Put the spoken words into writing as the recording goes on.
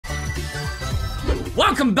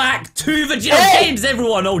Welcome back to Vegito Games,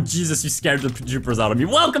 everyone! Oh, Jesus, you scared the producers out of me.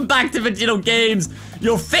 Welcome back to Vegito Games,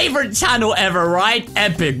 your favorite channel ever, right?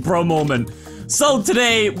 Epic, bro moment. So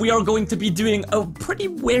today, we are going to be doing a pretty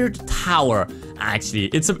weird tower. Actually,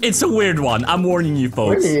 it's a weird one. I'm warning you,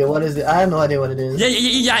 folks. Really? What is it? I have no idea what it is.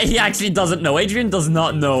 Yeah, he actually doesn't know. Adrian does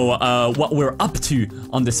not know what we're up to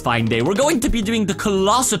on this fine day. We're going to be doing the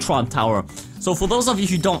COLOSSATRON tower. So for those of you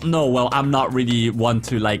who don't know, well, I'm not really one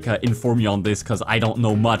to like inform you on this because I don't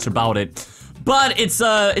know much about it. But it's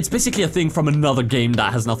basically a thing from another game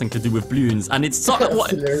that has nothing to do with Bloons, and it's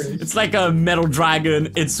it's like a metal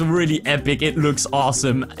dragon. It's really epic. It looks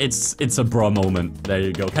awesome. It's a bro moment. There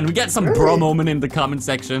you go. Can we get some bro moment in the comment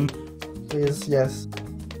section? Please, yes.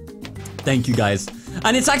 Thank you, guys.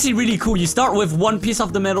 And it's actually really cool. You start with one piece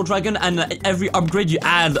of the metal dragon, and every upgrade you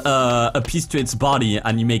add a piece to its body,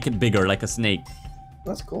 and you make it bigger, like a snake.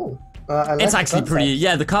 That's cool. I like it's actually pretty.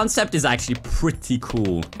 Yeah, the concept is actually pretty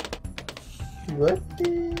cool.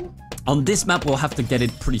 On this map, we'll have to get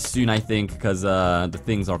it pretty soon, I think, because the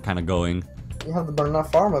things are kind of going. You have the banana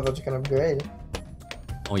farmer that you can upgrade.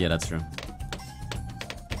 Oh yeah, that's true.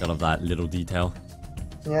 Got of that little detail.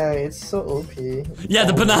 Yeah, it's so OP. Yeah,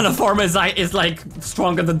 the banana farmer is like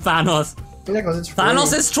stronger than Thanos. Yeah, because it's free.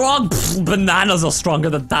 Thanos is strong. Pfft, bananas are stronger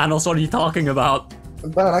than Thanos. What are you talking about?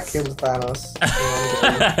 Banana kills Thanos.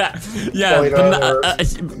 Yeah,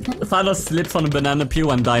 Thanos slips on a banana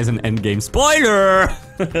peel and dies in Endgame. Spoiler!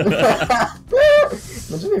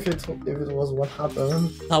 Imagine if it was what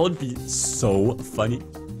happened. That would be so funny.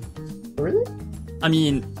 Really? I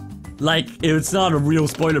mean, like, it's not a real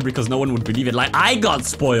spoiler because no one would believe it. Like, I got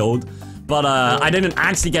spoiled, but I didn't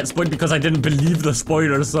actually get spoiled because I didn't believe the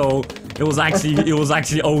spoiler, so it was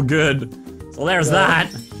actually all good. So there's that.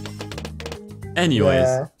 Anyways.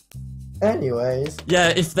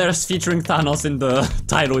 Yeah, if there's featuring Thanos in the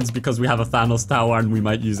title, it's because we have a Thanos tower and we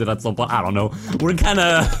might use it at some point. I don't know. We're kind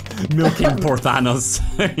of milking poor Thanos.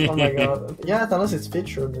 Oh my god. Yeah, Thanos is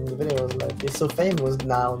featured in the videos. Like, he's so famous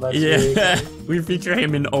now. That's really we feature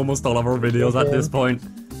him in almost all of our videos at this point.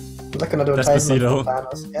 Like another Despacito.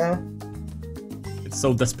 Thanos. Yeah. It's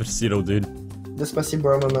so Despacito, dude. Despacito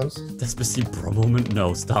bro moment. Despacito bro moment?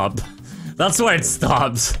 No, stop. That's where it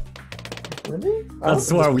stops. Really?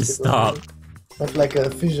 That's where we stop. That's like a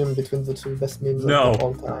fusion between the two best memes of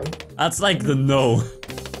all time. That's like the no.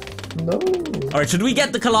 No. Alright, should we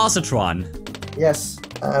get the COLOSSATRON? Yes.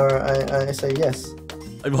 I say yes.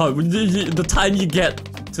 Well, the time you get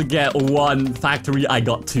to get one factory, I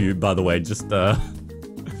got two, by the way. Just Oh,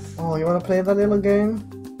 you wanna play that little game?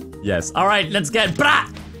 Yes. Alright, let's get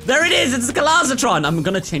there it is! It's the COLOSSATRON! I'm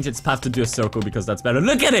gonna change its path to do a circle because that's better.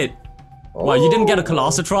 Look at it! Oh. Wow, you didn't get a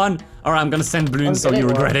COLOSSATRON? Alright, I'm gonna send Bloons so you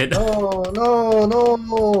regret it. No.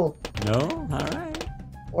 No? Alright.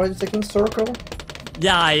 Why are you taking circle?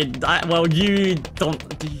 Yeah, well, you don't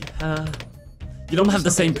have the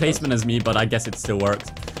same placement as me, but I guess it still works.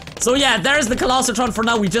 So yeah, there's the COLOSSATRON for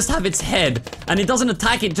now. We just have its head. And it doesn't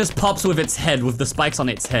attack, it just pops with its head, with the spikes on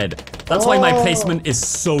its head. That's why my placement is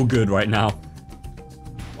so good right now.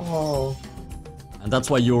 Oh. And that's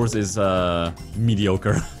why yours is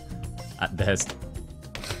mediocre. At best.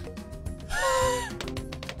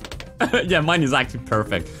 Yeah, mine is actually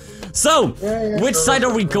perfect. So, which side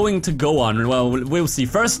are we going to go on? Well, we'll see.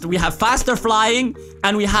 First, we have faster flying,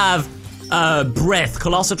 and we have breath.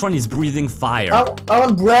 COLOSSATRON is breathing fire. I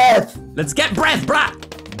want breath. Let's get breath, brah!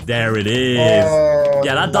 There it is. Oh,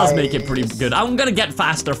 yeah, that does make it pretty good. I'm gonna get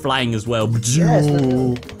faster flying as well.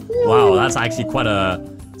 Wow, that's actually quite a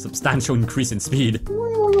substantial increase in speed.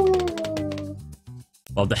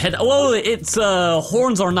 Well, the head. Oh, its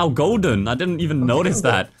horns are now golden. I didn't even notice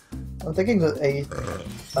that. I'm taking the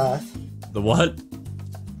 8th path. The what?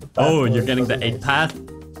 Oh, you're getting the 8th path?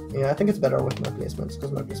 Yeah, I think it's better with my placements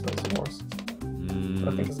because my placement is worse.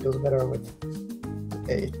 But I think it goes better with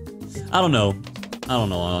 8. I don't know,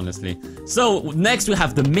 honestly. So, next we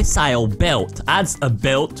have the missile belt. Adds a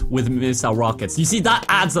belt with missile rockets. You see, that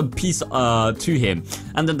adds a piece to him.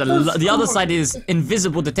 And then the other side is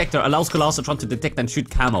invisible detector. Allows COLOSSATRON to detect and shoot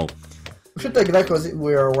camo. We should take that because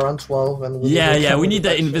we're around 12 and we need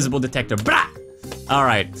the invisible detector. Blah!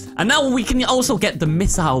 Alright. And now we can also get the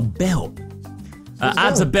missile belt.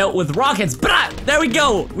 Adds a belt with rockets. Blah! There we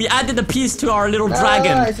go! We added a piece to our little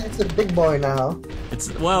dragon. It's a big boy now. It's,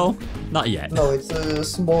 well, not yet. No, it's a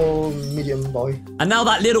small, medium boy. And now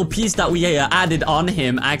that little piece that we added on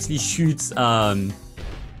him actually shoots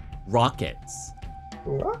rockets.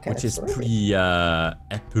 Which is pretty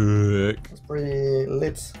epic. It's pretty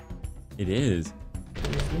lit. It is.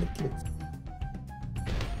 Lit.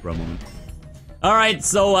 For a moment. Alright,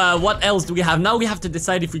 so what else do we have? Now we have to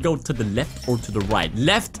decide if we go to the left or to the right.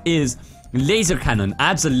 Left is laser cannon,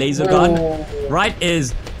 adds a laser gun. Right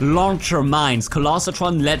is launcher mines.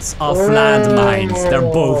 Colossatron lets off land mines. They're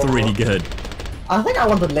both really good. I think I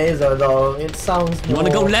want the laser though. It sounds more... You want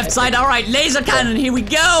to go left side? Alright, laser cannon, here we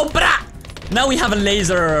go! Blah! Now we have a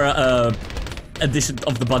laser addition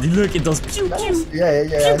of the body. Look, it does pew pew.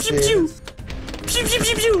 Yeah, Pew pew pew. Pew pew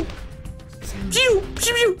pew pew. Pew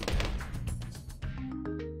pew pew.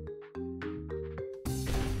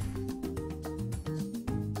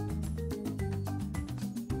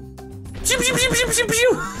 Pew pew pew pew pew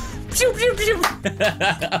pew. Pew pew pew.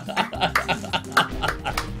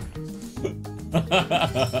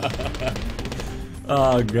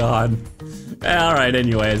 Oh god. Alright,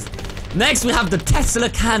 anyways. Next we have the Tesla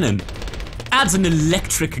cannon. Adds an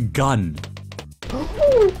electric gun.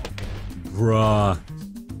 Bruh.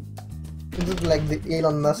 Is it like the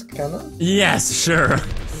Elon Musk cannon? Yes, sure.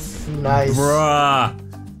 Nice. Bruh.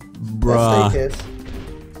 Let's take it.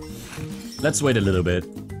 Let's wait a little bit.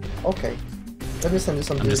 Okay. Let me send you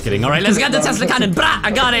some. I'm just kidding. Alright, let's get the Tesla cannon. Brah!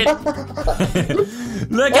 I got it!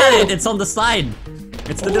 Look at it! It's on the side.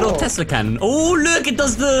 It's the little Tesla cannon. Oh, look! It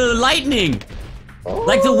does the lightning!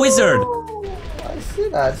 Like the wizard. I see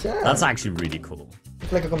that, yeah. That's actually really cool.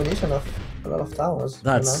 It's like a combination of a lot of towers.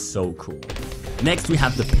 That's so cool. Next we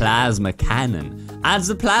have the plasma cannon. Adds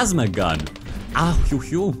the plasma gun. Ah, phew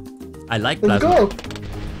phew. I like plasma. Let's go!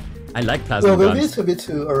 I like plasma Well, guns. maybe it's a bit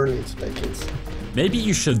too early to take it. Maybe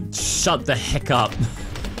you should shut the heck up.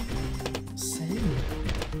 Same.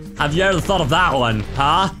 Have you ever thought of that one,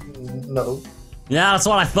 huh? No. Yeah, that's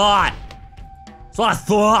what I thought. That's what I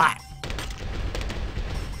thought.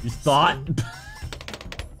 You thought?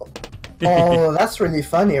 Oh, that's really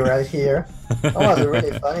funny right here. That was a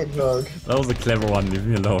really funny joke. That was a clever one, leave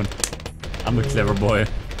me alone. I'm a clever boy.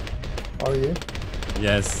 Are you?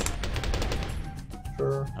 Yes,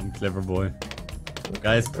 Sure. I'm a clever boy.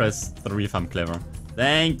 Guys, press 3 if I'm clever.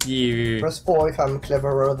 Thank you. Press 4 if I'm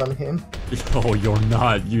cleverer than him. Oh, you're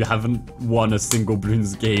not. You haven't won a single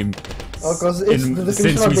Bloons game. Oh, because the definition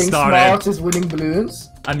since of we being started. smart is winning balloons.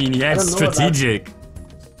 I mean, yeah, it's strategic.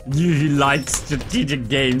 You like strategic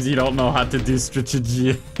games, you don't know how to do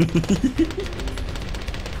strategy.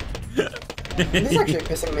 This is actually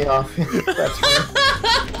pissing me off. That's funny.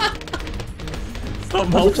 It's not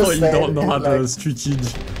my fault you don't know how to do strategy.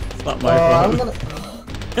 It's not my fault. I'm gonna...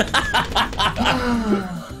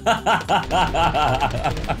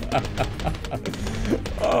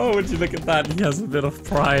 Oh, would you look at that? He has a bit of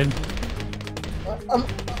pride.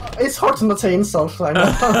 It's hard to maintain insult right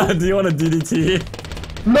now. Do you want a DDT?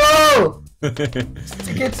 No!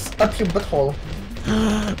 Stick it up your butthole.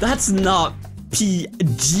 That's not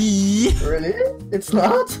PG. Really? It's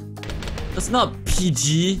not? That's not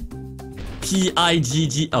PG.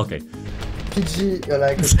 PIGG. Okay. PG, you're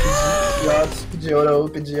like a PG yacht, PG auto,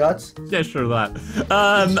 PG yacht. Yeah, sure that.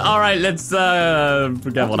 Alright, let's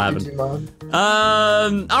forget what happened. PG man.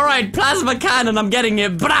 Alright, plasma cannon, I'm getting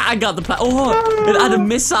it. Blah, I got the oh, it had a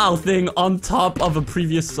missile thing on top of a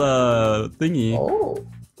previous thingy. Oh,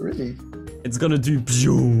 really? It's gonna do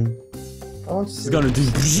pew. It's gonna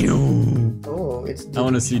do pew. Oh, it's. I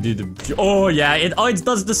wanna see do the pew. Oh yeah, it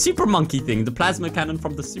does the super monkey thing, the plasma cannon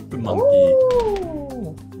from the super monkey.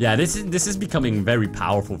 Oh. Yeah, this is becoming very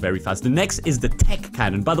powerful very fast. The next is the tech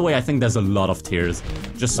cannon. By the way, I think there's a lot of tiers,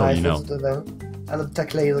 just so you know. And the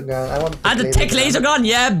tech laser gun. I want. And the tech laser gun,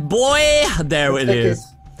 yeah, boy. There it is.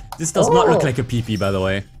 This does not look like a PP, by the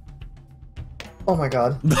way. Oh my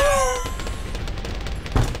god.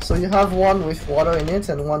 So you have one with water in it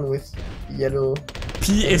and one with yellow.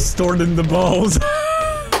 P is stored in the balls.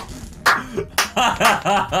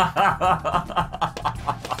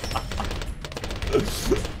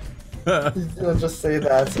 Don't just say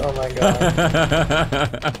that. Oh my god.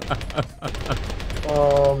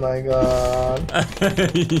 Oh my god.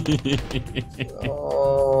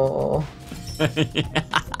 Oh.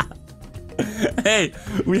 Hey,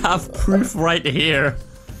 we have proof right here.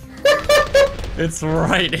 It's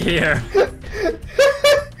right here.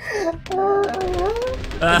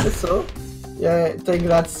 So? Yeah, take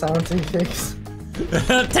that, scientists.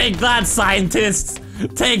 Take that, scientists.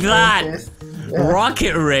 Take that. Yeah.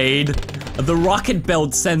 Rocket raid. The rocket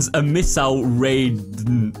belt sends a missile raid.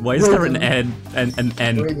 Why is there an N?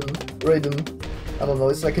 Raiden. I don't know,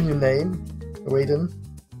 it's like a new name. Raiden.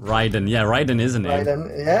 Raiden, yeah, Raiden is a name. Raiden,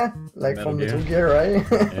 yeah, like Metal from Gear. Metal Gear, right?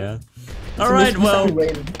 Yeah. Alright, well.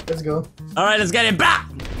 Raiden. Let's go. Alright, let's get it back!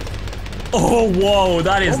 Oh, whoa,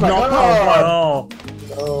 that is Oh my not God. powerful at all.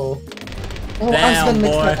 Oh. Oh, Damn, ice gun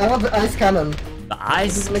boy. I want the ice cannon. The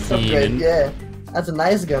ice This is mixed upgrade, cannon. yeah. That's a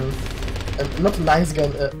nice gun. Not a nice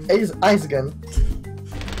gun, ice gun.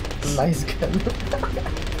 Nice gun.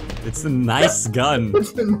 It's a nice gun.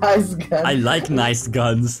 It's a nice gun. I like nice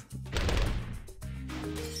guns.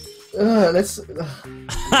 Let's...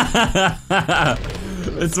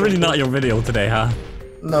 It's really not your video today, huh?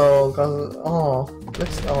 No, cause... Oh.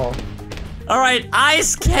 Let's... Oh. Alright,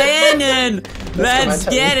 ice cannon! Let's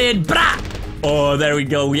get it! Brah! Oh, there we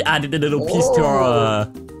go. We added a little piece to our...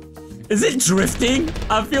 Is it drifting?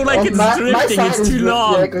 I feel like it's drifting. It's too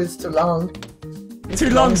long. Yeah, because it's too long. Too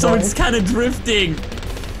long, so it's kind of drifting.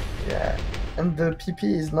 Yeah. And the PP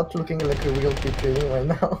is not looking like a real PP right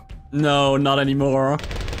now. No, not anymore.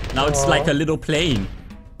 Now it's like a little plane.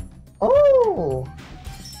 Oh!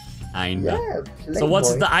 Kinda. Yeah, so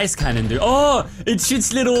what's the ice cannon do? Oh! It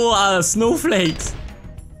shoots little snowflakes!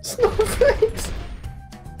 Snowflakes!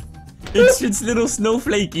 It shoots little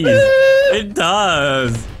snowflakies! It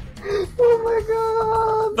does! Oh my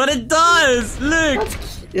god! But it does! Look!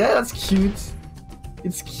 That's cute.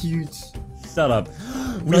 It's cute. Shut up.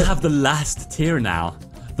 We have the last tier now.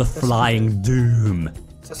 The Flying Doom.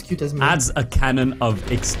 It's as cute as me. Adds a cannon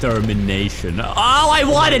of extermination. Oh, I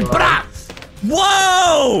want it! Brah!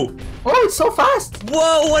 Whoa! Oh, it's so fast!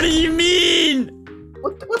 Whoa, what do you mean?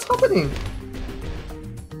 What's happening?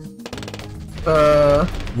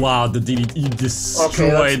 Wow, the DDT, you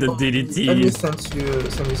destroy the DDT. Let me send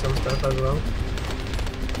you some stuff as well.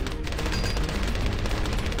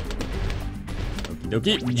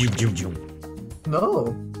 Okay.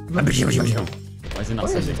 No. Why is it not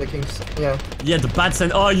sending? Yeah. Yeah, the bat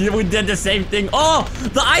sent. Oh, we did the same thing. Oh,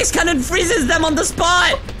 the ice cannon freezes them on the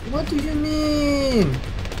spot. What do you mean?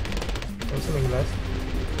 I'm sending that.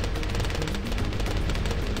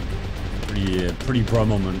 Pretty bro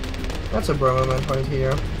moment. That's a bro moment right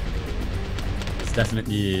here. It's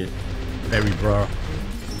definitely very bro.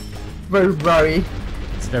 Very blurry.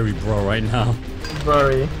 It's very bro right now.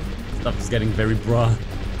 Blurry. Stuff is getting very bro.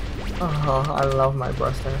 Oh, I love my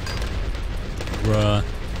bruster. Bruh.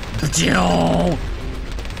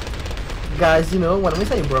 Guys, you know, when we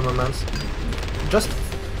say bro moments, just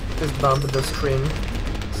bump the screen.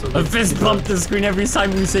 So A fist bump the screen every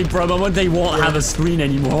time we say bro moment. They won't have a screen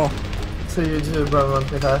anymore. So you do a bro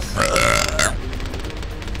moment with us.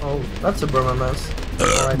 Oh, that's a bro moment.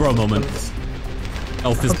 Right. Bro moment.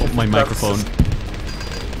 Oh, fist bump my microphone.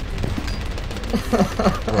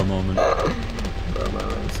 Bro moment. Bro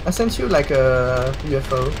moment. I sent you like a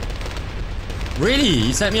UFO. Really?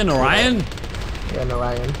 You sent me an Orion? Yeah, an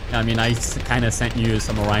Orion. I mean, I kind of sent you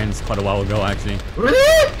some Orions quite a while ago, actually.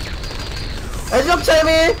 Really? I don't tell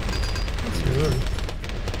me! What's mean?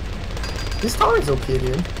 This tower is OP,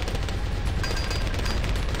 dude.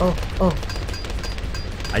 Oh.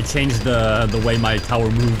 I changed the way my tower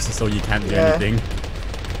moves so you can't do anything.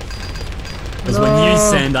 Because when you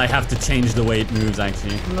send, I have to change the way it moves,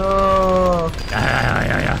 actually. No.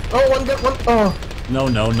 Yeah. Oh, one. Oh. No,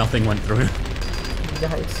 nothing went through.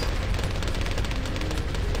 Yikes.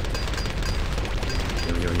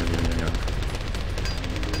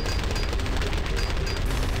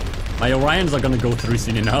 My Orions are gonna go through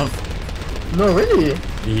soon enough. No, really?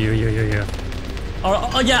 Yeah.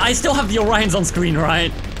 Oh, yeah, I still have the Orions on screen,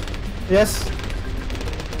 right? Yes.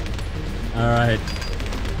 Alright.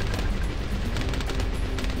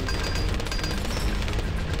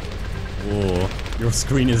 Whoa, your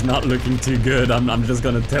screen is not looking too good. I'm just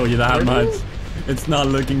gonna tell you that much. It's not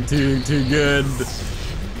looking too good.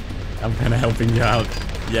 I'm kind of helping you out.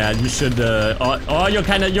 Yeah, you should. Oh,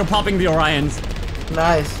 you're popping the Orions.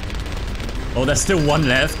 Nice. Oh, there's still one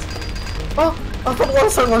left. Oh, I thought one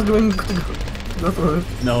side was going to go through.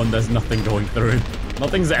 No, there's nothing going through.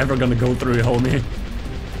 Nothing's ever gonna go through, homie.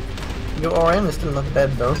 Your Orion is still not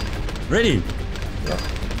dead, though. Really? Yeah.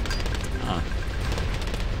 Ah.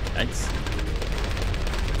 Thanks.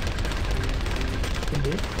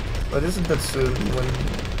 Indeed. But isn't that soon when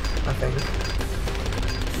I think?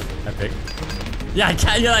 Epic. Yeah, I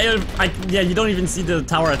can't. Yeah, you don't even see the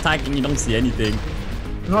tower attacking. You don't see anything.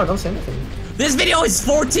 No, I don't see anything. This video is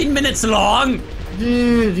 14 minutes long.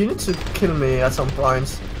 Dude, you need to kill me at some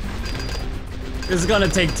point. It's gonna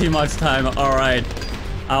take too much time. All right,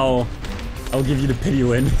 I'll give you the pity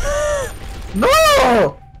win.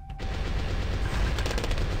 No!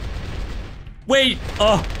 Wait.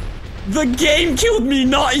 Oh, the game killed me,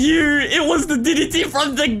 not you. It was the DDT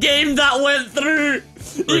from the game that went through.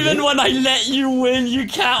 Really? Even when I let you win, you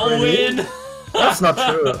can't win. That's not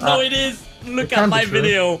true. No, it is. Look at my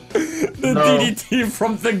video. The DDT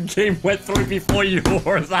from the game went through before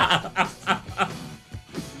yours.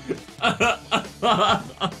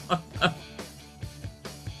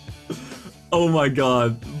 Oh my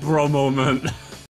god, bro moment.